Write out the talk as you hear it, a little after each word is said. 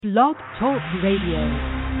Blog Talk Radio.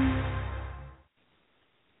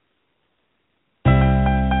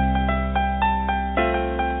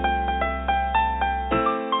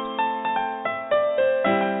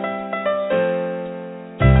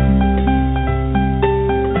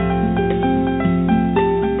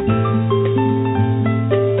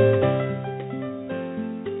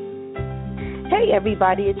 Hey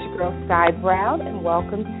everybody, it's your girl Saideh Browne, and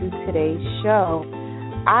welcome to today's show.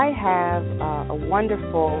 I have a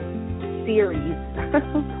wonderful series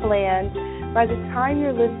planned. By the time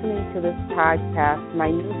you're listening to this podcast,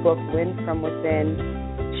 my new book, Wind from Within,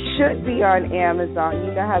 should be on Amazon.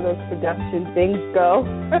 You know how those production things go.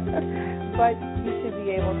 But you should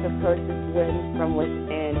be able to purchase Wind from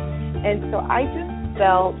Within. And so I just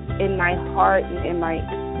felt in my heart and in my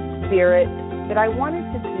spirit that I wanted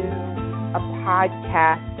to do a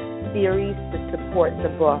podcast series to support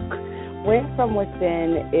the book. Wind from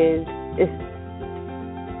Within is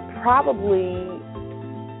probably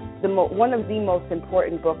one of the most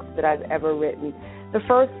important books that I've ever written. The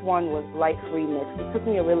first one was Life Remix. It took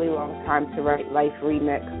me a really long time to write Life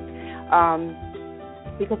Remix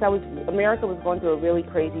because America was going through a really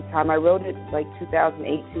crazy time. I wrote it like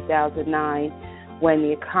 2008, 2009, when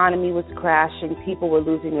the economy was crashing, people were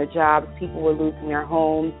losing their jobs, people were losing their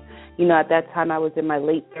homes. You know, at that time I was in my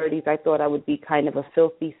late 30s. I thought I would be kind of a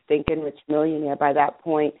filthy, stinking rich millionaire by that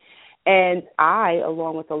point. And I,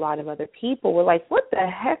 along with a lot of other people, were like, what the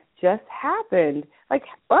heck just happened? Like,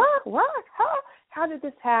 what? How did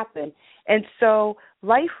this happen? And so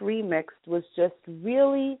Life Remixed was just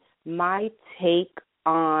really my take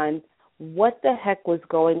on what the heck was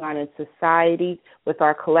going on in society with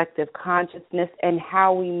our collective consciousness and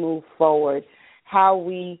how we move forward, how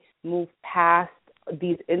we move past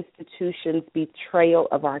these institutions' betrayal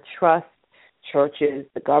of our trust, churches,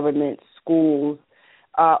 the government, schools,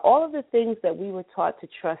 all of the things that we were taught to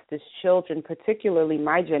trust as children, particularly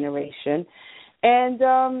my generation. And,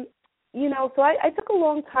 so I took a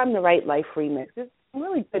long time to write Life Remix. There's some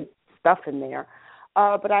really good stuff in there.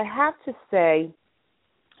 But I have to say,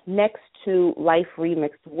 next to Life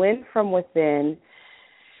Remix, Wind from Within,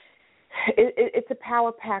 it's a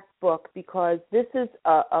power-packed book because this is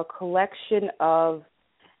a collection of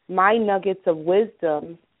my nuggets of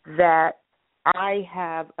wisdom that I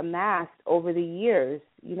have amassed over the years.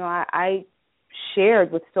 You know, I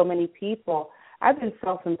shared with so many people. I've been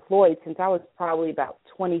self-employed since I was probably about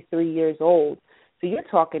 23 years old. So you're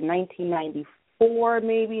talking 1994,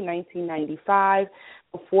 maybe 1995,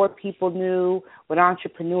 before people knew what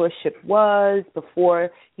entrepreneurship was, before,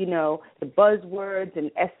 the buzzwords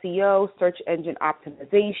and SEO, search engine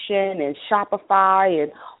optimization, and Shopify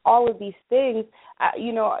and all of these things.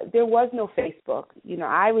 There was no Facebook.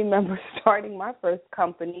 I remember starting my first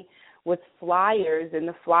company with flyers, and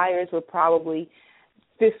the flyers were probably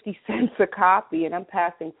 50 cents a copy, and I'm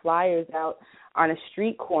passing flyers out on a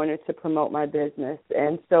street corner to promote my business.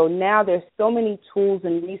 And so now there's so many tools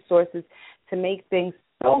and resources to make things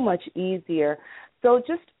so much easier. So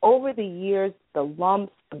just over the years, the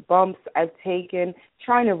lumps, the bumps I've taken,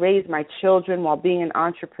 trying to raise my children while being an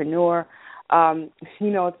entrepreneur.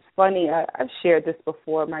 It's funny, I've shared this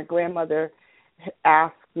before. My grandmother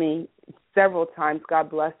asked me several times,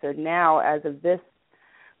 God bless her, now as of this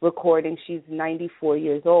recording, she's 94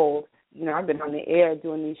 years old. I've been on the air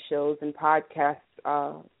doing these shows and podcasts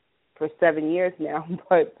for 7 years now.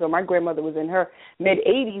 But so my grandmother was in her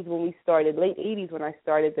mid-80s when we started, late 80s when I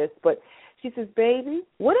started this. But she says, baby,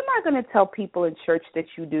 what am I going to tell people in church that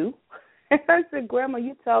you do? And I said, Grandma,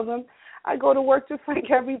 you tell them I go to work just like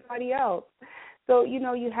everybody else. So, you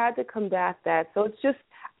had to combat that. So it's just,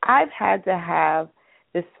 I've had to have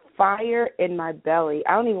this fire in my belly.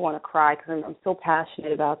 I don't even want to cry because I'm so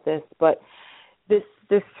passionate about this, but this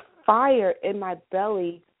fire in my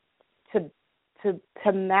belly to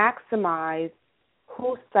maximize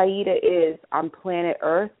who Saideh is on planet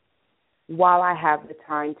Earth while I have the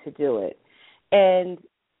time to do it. And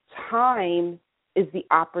time is the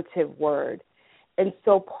operative word. And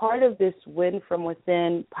so part of this Wind from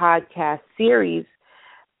Within podcast series,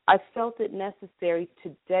 I felt it necessary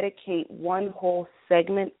to dedicate one whole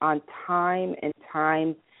segment on time and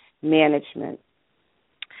time management.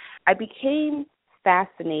 I became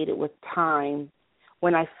fascinated with time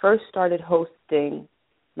when I first started hosting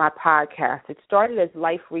my podcast. It started as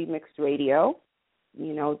Life Remixed Radio,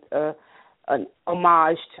 an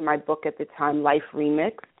homage to my book at the time, Life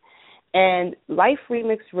Remixed. And Life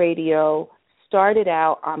Remixed Radio started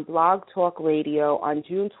out on Blog Talk Radio on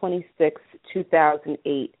June 26,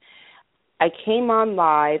 2008. I came on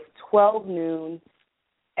live 12 noon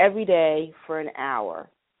every day for an hour.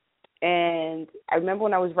 And I remember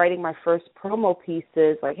when I was writing my first promo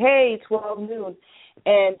pieces, like, hey, 12 noon.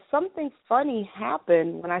 And something funny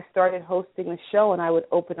happened when I started hosting the show and I would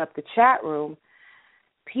open up the chat room.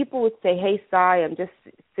 People would say, hey, Sai, I'm just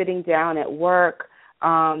sitting down at work.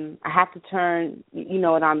 I have to turn, it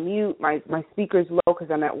on mute. My speaker's low because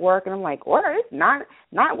I'm at work. And I'm like, what? It's not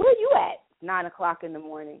where are you at? 9 o'clock in the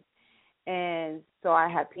morning. And so I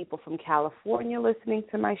had people from California listening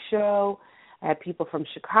to my show. I had people from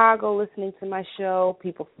Chicago listening to my show,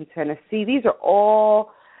 people from Tennessee. These are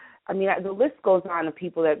all, the list goes on of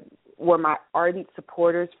people that were my ardent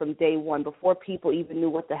supporters from day one, before people even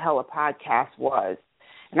knew what the hell a podcast was.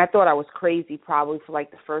 And I thought I was crazy probably for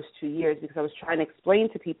like the first 2 years, because I was trying to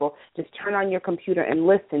explain to people, just turn on your computer and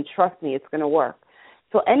listen. Trust me, it's going to work.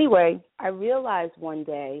 So anyway, I realized one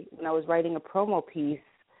day when I was writing a promo piece,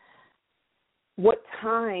 what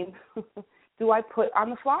time do I put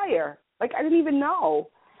on the flyer? Like, I didn't even know.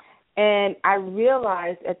 And I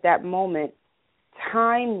realized at that moment,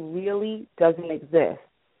 time really doesn't exist.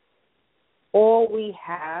 All we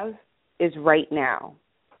have is right now.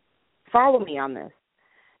 Follow me on this.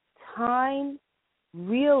 Time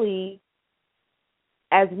really,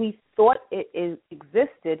 as we thought it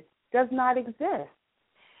existed, does not exist.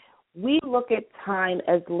 We look at time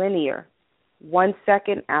as linear, 1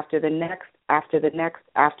 second after the next, after the next,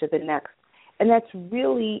 after the next. And that's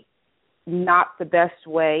really not the best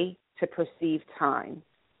way to perceive time.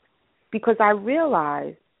 Because I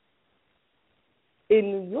realized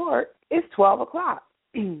in New York, it's 12 o'clock.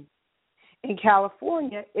 In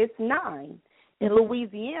California, it's 9. In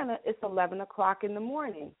Louisiana, it's 11 o'clock in the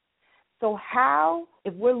morning. So how,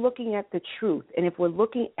 if we're looking at the truth, and if we're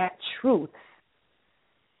looking at truth,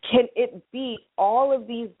 can it be all of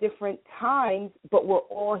these different times, but we're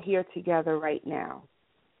all here together right now?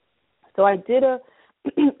 So I did an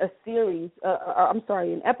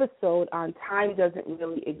episode on time doesn't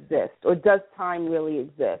really exist, or does time really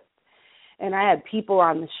exist? And I had people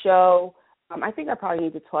on the show. I think I probably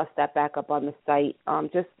need to toss that back up on the site, so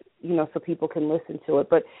people can listen to it.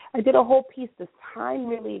 But I did a whole piece, does time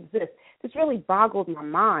really exist? This really boggled my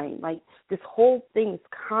mind, like this whole thing, this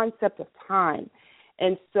concept of time.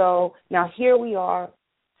 And so now here we are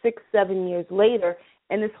 6-7 years later,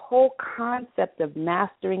 and this whole concept of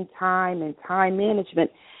mastering time and time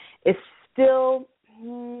management is still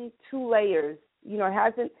 2 layers. It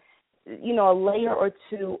hasn't, a layer or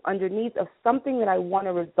two underneath of something that I want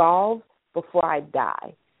to resolve before I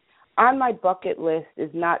die. On my bucket list is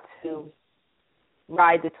not to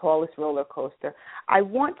ride the tallest roller coaster. I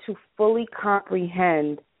want to fully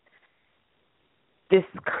comprehend this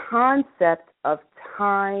concept of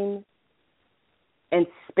time and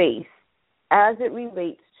space as it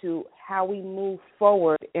relates to how we move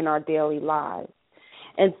forward in our daily lives.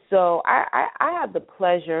 And so I have the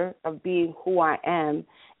pleasure of being who I am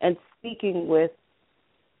and speaking with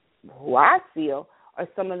who I feel are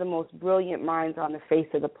some of the most brilliant minds on the face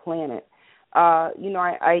of the planet.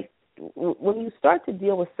 When you start to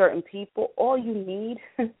deal with certain people, all you need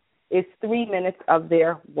is 3 minutes of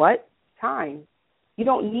their time. You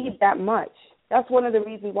don't need that much. That's one of the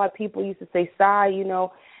reasons why people used to say, Sai,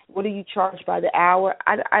 what do you charge by the hour?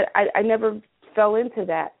 I never fell into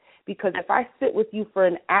that, because if I sit with you for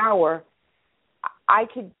an hour, I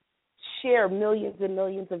could share millions and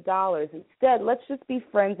millions of dollars. Instead, let's just be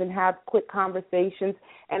friends and have quick conversations.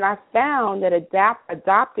 And I found that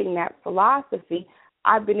adopting that philosophy,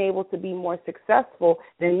 I've been able to be more successful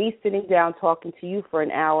than me sitting down talking to you for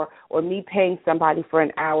an hour, or me paying somebody for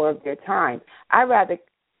an hour of their time. I'd rather,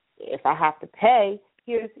 if I have to pay,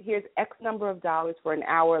 here's X number of dollars for an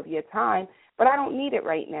hour of your time, but I don't need it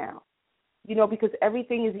right now, because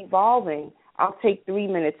everything is evolving. I'll take 3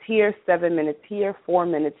 minutes here, 7 minutes here, 4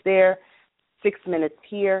 minutes there, 6 minutes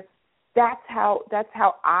here. That's how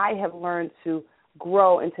I have learned to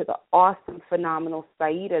grow into the awesome, phenomenal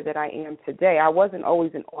Saideh that I am today. I wasn't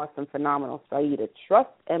always an awesome, phenomenal Saideh. Trust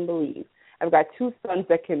and believe. I've got 2 sons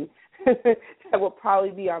that will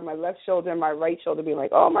probably be on my left shoulder and my right shoulder, being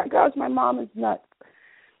like, oh my gosh, my mom is nuts.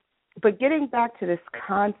 But getting back to this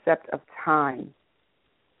concept of time,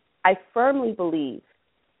 I firmly believe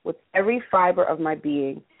with every fiber of my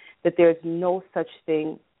being that there's no such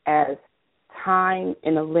thing as time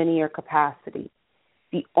in a linear capacity.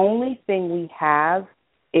 The only thing we have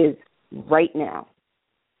is right now.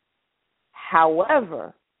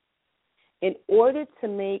 However, in order to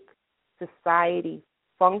make society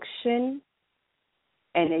function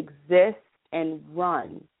and exist and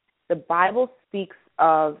run, the Bible speaks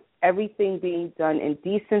of everything being done in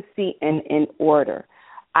decency and in order.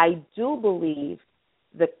 I do believe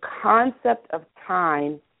the concept of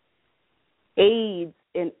time aids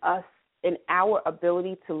in us, in our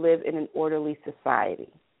ability to live in an orderly society.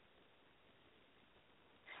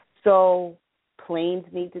 So planes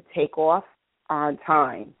need to take off on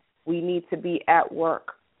time. We need to be at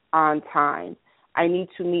work on time. I need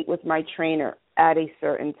to meet with my trainer at a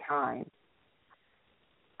certain time.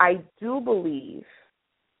 I do believe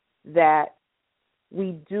that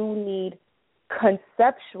we do need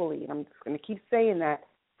conceptually, and I'm just going to keep saying that,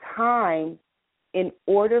 time in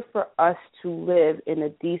order for us to live in a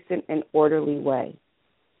decent and orderly way.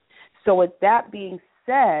 So with that being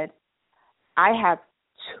said, I have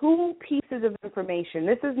 2 pieces of information.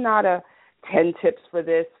 This is not a 10 tips for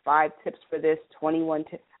this, 5 tips for this, 21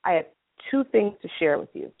 tips. I have 2 things to share with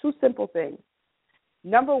you, 2 simple things.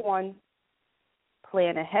 Number 1,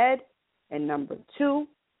 plan ahead, and number 2,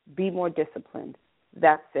 be more disciplined.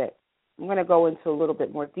 That's it. I'm going to go into a little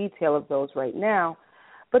bit more detail of those right now,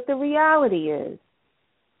 but the reality is,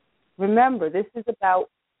 remember, this is about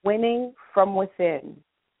winning from within.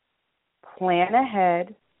 Plan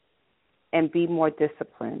ahead and be more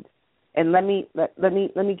disciplined. And let me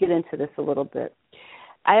get into this a little bit.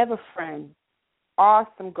 I have a friend,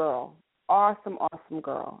 awesome girl.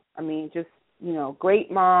 I mean, just,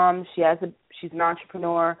 great mom. She's an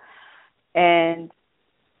entrepreneur, and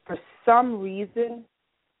for some reason,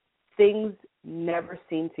 things never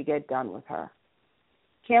seem to get done with her.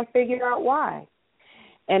 Can't figure out why.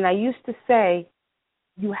 And I used to say,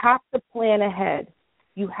 you have to plan ahead.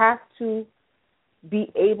 You have to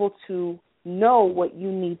be able to know what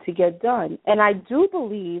you need to get done. And I do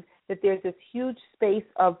believe that there's this huge space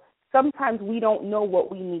of sometimes we don't know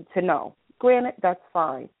what we need to know. Granted, that's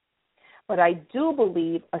fine. But I do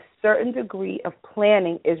believe a certain degree of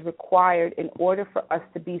planning is required in order for us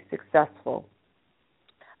to be successful.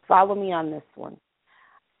 Follow me on this one.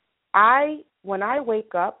 When I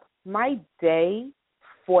wake up, my day,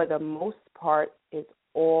 for the most part, is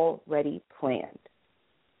already planned.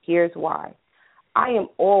 Here's why. I am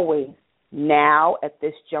always, now at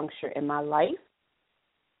this juncture in my life,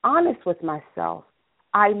 honest with myself.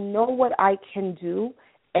 I know what I can do,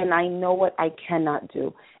 and I know what I cannot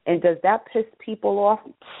do. And does that piss people off?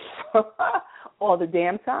 All the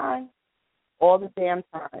damn time. All the damn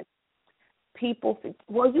time. People think,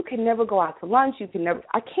 well, you can never go out to lunch.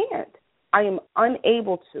 I can't. I am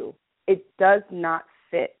unable to. It does not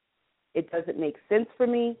fit. It doesn't make sense for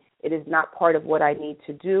me. It is not part of what I need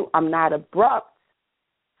to do. I'm not abrupt,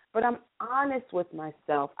 but I'm honest with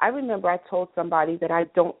myself. I remember I told somebody that I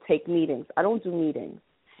don't take meetings. I don't do meetings.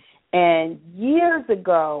 And years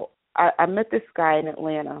ago, I met this guy in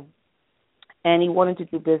Atlanta, and he wanted to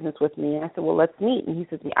do business with me. And I said, well, let's meet. And he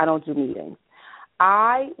said to me, I don't do meetings.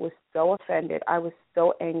 I was so offended. I was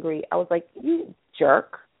so angry. I was like, you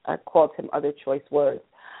jerk. I called him other choice words.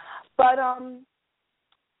 But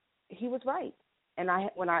he was right. And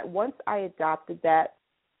once I adopted that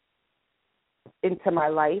into my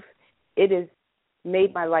life, it has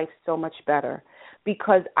made my life so much better,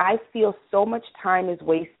 because I feel so much time is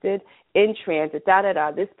wasted in transit,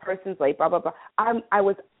 this person's late, blah, blah, blah. I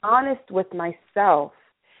was honest with myself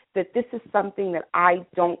that this is something that I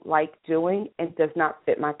don't like doing and does not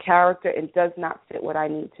fit my character and does not fit what I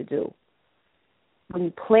need to do. When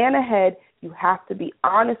you plan ahead, you have to be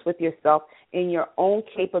honest with yourself in your own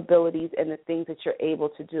capabilities and the things that you're able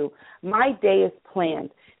to do. My day is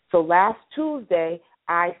planned. So last Tuesday,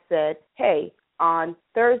 I said, hey, on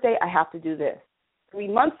Thursday, I have to do this. 3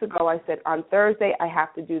 months ago, I said, on Thursday, I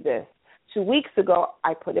have to do this. 2 weeks ago,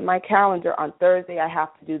 I put in my calendar, on Thursday, I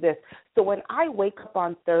have to do this. So when I wake up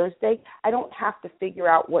on Thursday, I don't have to figure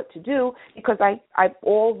out what to do, because I've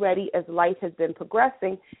already, as life has been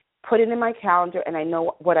progressing, put it in my calendar, and I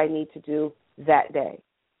know what I need to do that day.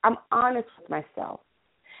 I'm honest with myself.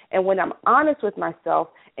 And when I'm honest with myself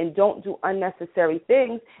and don't do unnecessary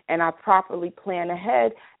things, and I properly plan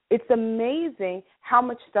ahead, it's amazing how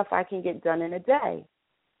much stuff I can get done in a day.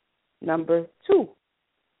 Number 2,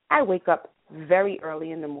 I wake up very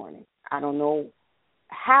early in the morning. I don't know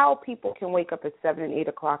how people can wake up at 7 and 8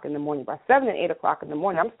 o'clock in the morning. By 7 and 8 o'clock in the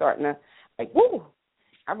morning, I'm starting to, woo,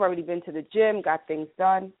 I've already been to the gym, got things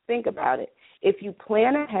done. Think about it. If you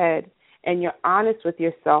plan ahead and you're honest with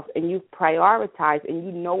yourself and you prioritize and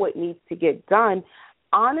you know what needs to get done,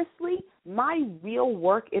 honestly, my real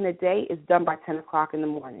work in a day is done by 10 o'clock in the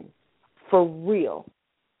morning. For real.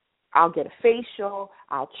 I'll get a facial,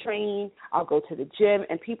 I'll train, I'll go to the gym,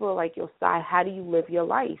 and people are like, yo, Sai, how do you live your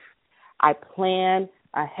life? I plan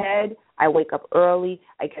ahead, I wake up early,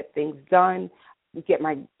 I get things done, get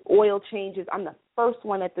my oil changes. I'm the first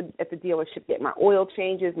one at the dealership, get my oil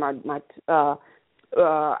changes, I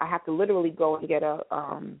have to literally go and get a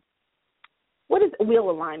wheel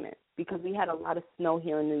alignment. because we had a lot of snow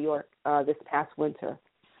here in New York this past winter.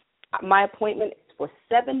 My appointment is for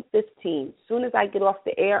 7:15. As soon as I get off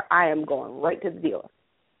the air, I am going right to the dealer.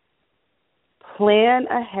 Plan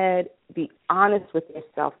ahead. Be honest with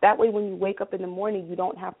yourself. That way when you wake up in the morning, you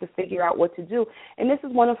don't have to figure out what to do. And this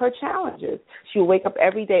is one of her challenges. She'll wake up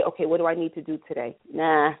every day, okay, what do I need to do today?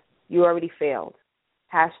 Nah, you already failed.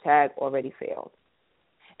 Hashtag already failed.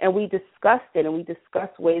 And we discussed it, and we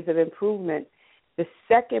discussed ways of improvement. The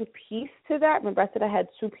second piece to that, remember I said I had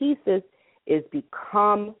two pieces, is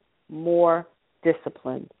become more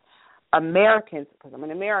disciplined. Americans, because I'm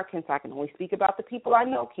an American, so I can only speak about the people I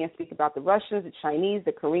know, can't speak about the Russians, the Chinese,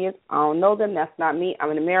 the Koreans. I don't know them. That's not me.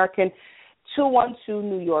 I'm an American. 212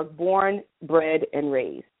 New York, born, bred, and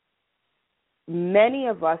raised. Many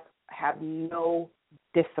of us have no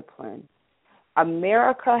discipline.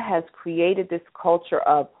 America has created this culture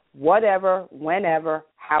of whatever, whenever,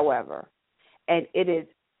 however, and it is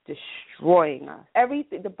destroying us.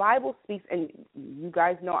 Everything the Bible speaks, and you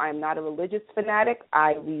guys know I am not a religious fanatic.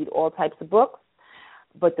 I read all types of books,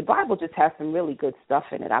 but the Bible just has some really good stuff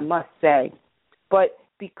in it, I must say. But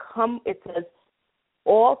it says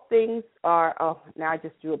all things are, now I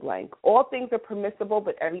just drew a blank. All things are permissible,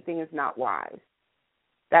 but everything is not wise.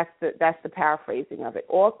 That's the paraphrasing of it.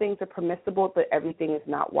 All things are permissible, but everything is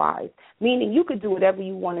not wise. Meaning you could do whatever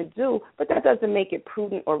you want to do, but that doesn't make it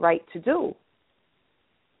prudent or right to do.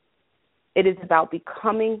 It is about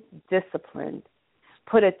becoming disciplined.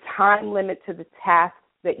 Put a time limit to the tasks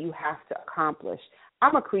that you have to accomplish.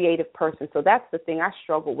 I'm a creative person, so that's the thing I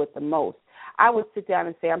struggle with the most. I would sit down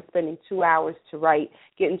and say I'm spending 2 hours to write,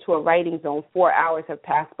 get into a writing zone, 4 hours have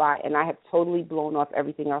passed by, and I have totally blown off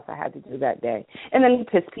everything else I had to do that day. And then you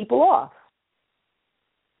piss people off.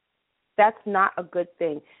 That's not a good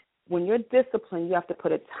thing. When you're disciplined, you have to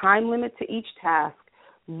put a time limit to each task,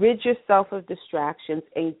 rid yourself of distractions,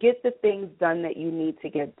 and get the things done that you need to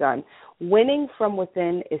get done. Winning from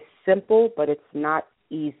within is simple, but it's not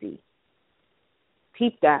easy.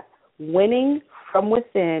 Keep that. Winning from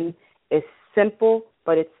within is simple,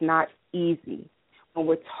 but it's not easy. When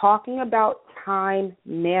we're talking about time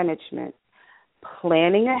management,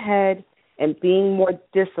 planning ahead and being more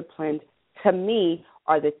disciplined, to me,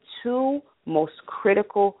 are the two most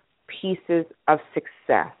critical pieces of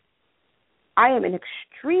success. I am an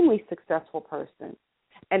extremely successful person,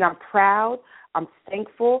 and I'm proud. I'm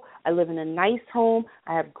thankful. I live in a nice home.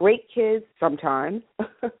 I have great kids sometimes.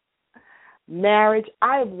 Marriage,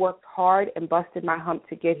 I have worked hard and busted my hump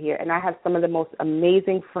to get here, and I have some of the most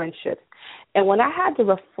amazing friendships. And when I had to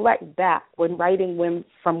reflect back when writing Win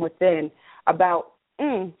from Within about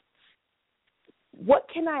what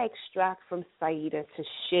can I extract from Saideh to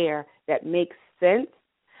share that makes sense,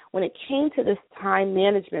 when it came to this time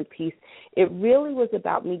management piece, it really was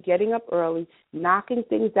about me getting up early, knocking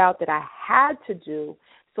things out that I had to do,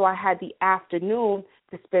 so I had the afternoon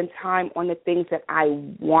to spend time on the things that I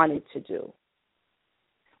wanted to do.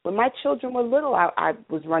 When my children were little, I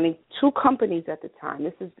was running 2 companies at the time.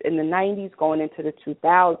 This is in the 90s going into the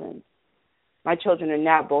 2000s. My children are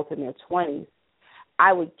now both in their 20s.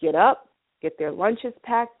 I would get up, get their lunches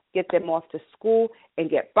packed, get them off to school, and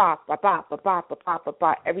get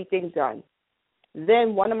everything done.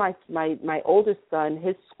 Then one of my oldest son,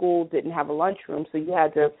 his school didn't have a lunchroom, so you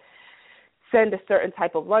had to send a certain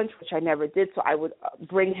type of lunch, which I never did, so I would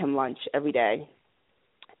bring him lunch every day.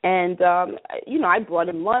 And, I brought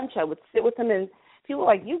him lunch. I would sit with him, and people were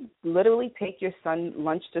like, you literally take your son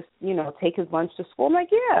lunch to, take his lunch to school? I'm like,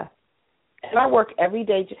 yeah. And I work every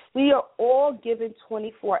day. We are all given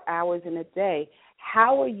 24 hours in a day.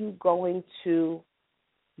 How are you going to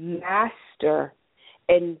master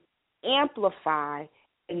and amplify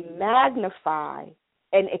and magnify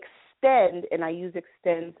and extend, and I use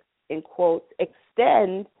extend in quotes,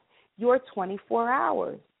 extend your 24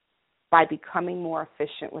 hours? By becoming more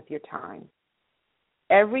efficient with your time.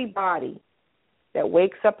 Everybody that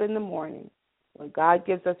wakes up in the morning, when God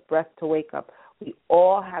gives us breath to wake up, we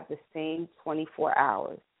all have the same 24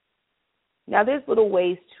 hours. Now, there's little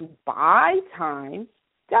ways to buy time.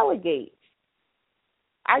 Delegate.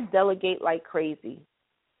 I delegate like crazy.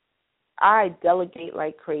 I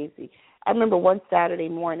remember one Saturday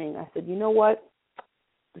morning, I said, you know what?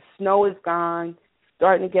 The snow is gone.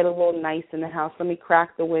 Starting to get a little nice in the house. Let me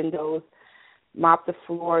crack the windows, mop the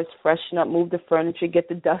floors, freshen up, move the furniture, get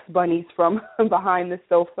the dust bunnies from behind the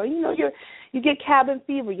sofa. You get cabin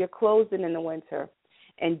fever. You're closing in the winter.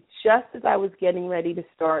 And just as I was getting ready to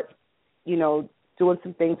start, doing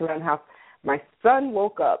some things around the house, my son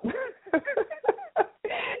woke up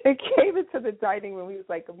and came into the dining room. He was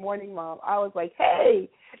like, good morning, Mom. I was like, hey,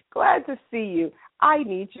 glad to see you. I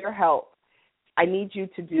need your help. I need you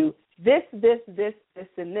to do this, and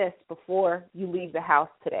this before you leave the house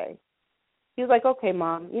today. He was like, okay,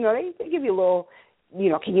 Mom. They give you a little,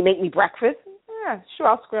 can you make me breakfast? Yeah, sure,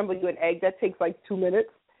 I'll scramble you an egg. That takes like 2 minutes.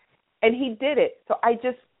 And he did it. So I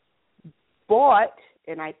just bought,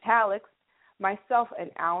 in italics, myself an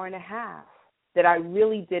hour and a half that I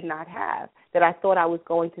really did not have, that I thought I was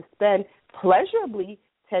going to spend pleasurably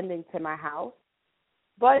tending to my house.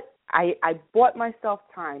 But I bought myself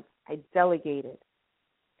time. I delegated.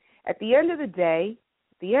 At the end of the day,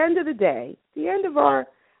 the end of our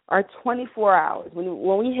 24 hours,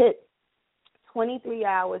 when we hit 23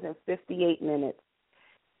 hours and 58 minutes,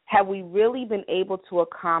 have we really been able to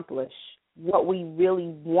accomplish what we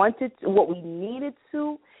really wanted, what we needed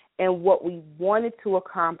to, and what we wanted to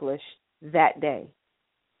accomplish that day?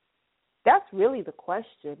 That's really the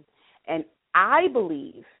question. And I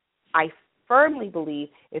firmly believe,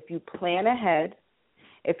 if you plan ahead,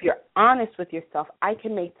 if you're honest with yourself, I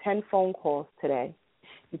can make 10 phone calls today.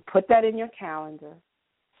 You put that in your calendar.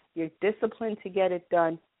 You're disciplined to get it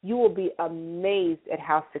done. You will be amazed at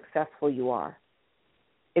how successful you are.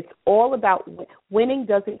 It's all about winning.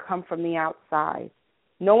 Doesn't come from the outside.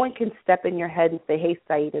 No one can step in your head and say, hey,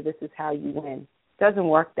 Saideh, this is how you win. It doesn't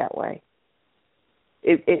work that way.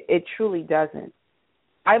 It truly doesn't.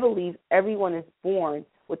 I believe everyone is born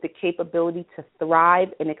with the capability to thrive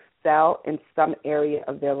and excel in some area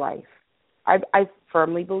of their life. I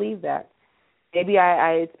firmly believe that. Maybe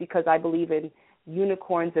it's because I believe in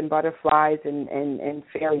unicorns and butterflies and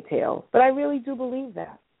fairy tales, but I really do believe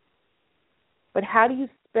that. But how do you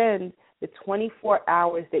spend the 24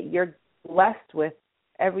 hours that you're blessed with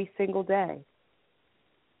every single day?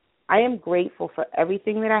 I am grateful for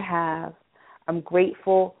everything that I have. I'm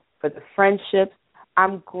grateful for the friendships.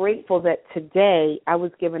 I'm grateful that today I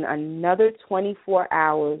was given another 24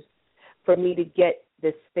 hours for me to get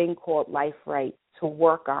this thing called life right, to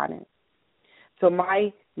work on it. So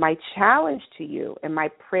my challenge to you and my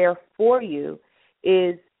prayer for you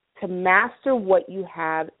is to master what you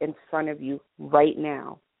have in front of you right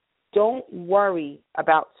now. Don't worry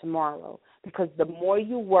about tomorrow, because the more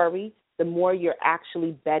you worry, the more you're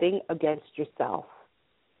actually betting against yourself.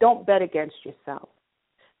 Don't bet against yourself.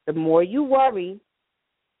 The more you worry,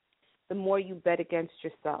 the more you bet against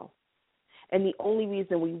yourself. And the only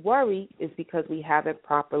reason we worry is because we haven't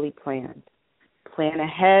properly planned. Plan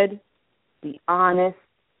ahead, be honest,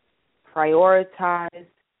 prioritize,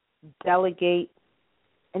 delegate,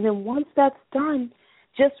 and then once that's done,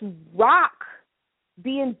 just rock.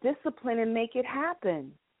 Be in discipline and make it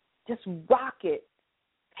happen. Just rock it.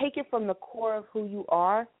 Take it from the core of who you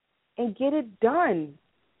are and get it done.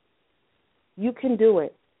 You can do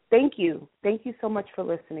it. Thank you. Thank you so much for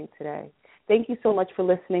listening today. Thank you so much for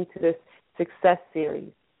listening to this success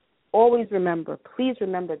series. Always remember, please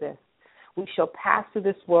remember this. We shall pass through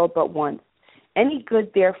this world but once. Any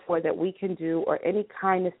good, therefore, that we can do or any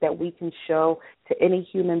kindness that we can show to any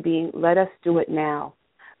human being, let us do it now.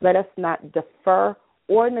 Let us not defer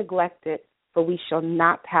or neglect it, for we shall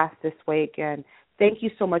not pass this way again. Thank you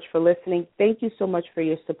so much for listening. Thank you so much for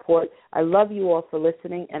your support. I love you all for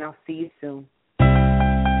listening, and I'll see you soon.